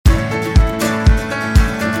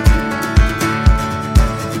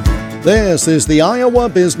This is the Iowa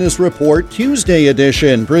Business Report Tuesday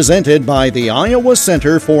edition, presented by the Iowa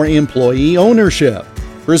Center for Employee Ownership,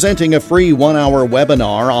 presenting a free one-hour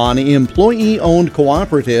webinar on employee-owned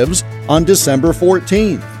cooperatives on December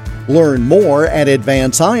 14th. Learn more at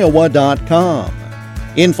advanceiowa.com.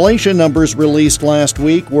 Inflation numbers released last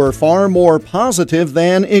week were far more positive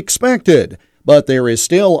than expected, but there is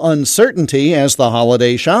still uncertainty as the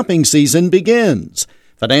holiday shopping season begins.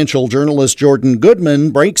 Financial journalist Jordan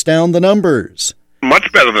Goodman breaks down the numbers.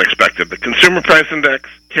 Much better than expected. The Consumer Price Index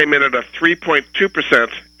came in at a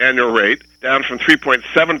 3.2% annual rate, down from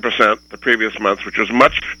 3.7% the previous month, which was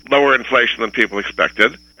much lower inflation than people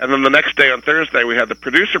expected. And then the next day on Thursday, we had the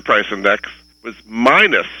Producer Price Index was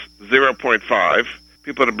minus 0.5.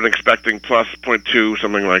 People had been expecting plus 0.2,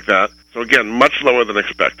 something like that. So again, much lower than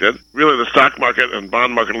expected. Really, the stock market and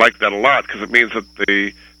bond market liked that a lot because it means that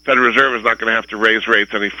the Federal Reserve is not going to have to raise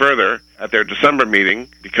rates any further at their December meeting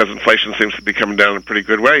because inflation seems to be coming down in a pretty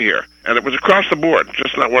good way here. And it was across the board,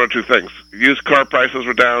 just not one or two things. Used car prices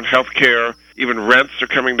were down, healthcare, even rents are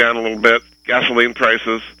coming down a little bit, gasoline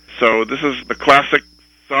prices. So this is the classic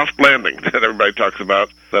soft landing that everybody talks about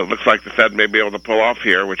that looks like the Fed may be able to pull off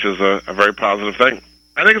here, which is a very positive thing.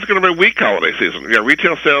 I think it's going to be a weak holiday season. Yeah,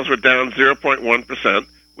 retail sales were down 0.1%,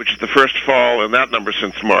 which is the first fall in that number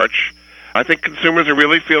since March. I think consumers are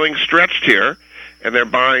really feeling stretched here, and they're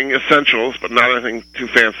buying essentials, but not anything too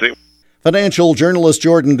fancy. Financial journalist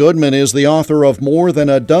Jordan Goodman is the author of more than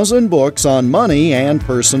a dozen books on money and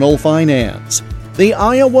personal finance. The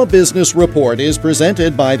Iowa Business Report is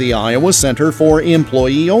presented by the Iowa Center for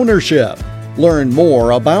Employee Ownership. Learn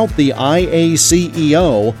more about the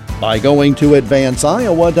IACEO by going to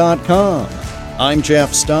advanceiowa.com. I'm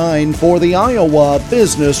Jeff Stein for the Iowa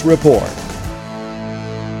Business Report.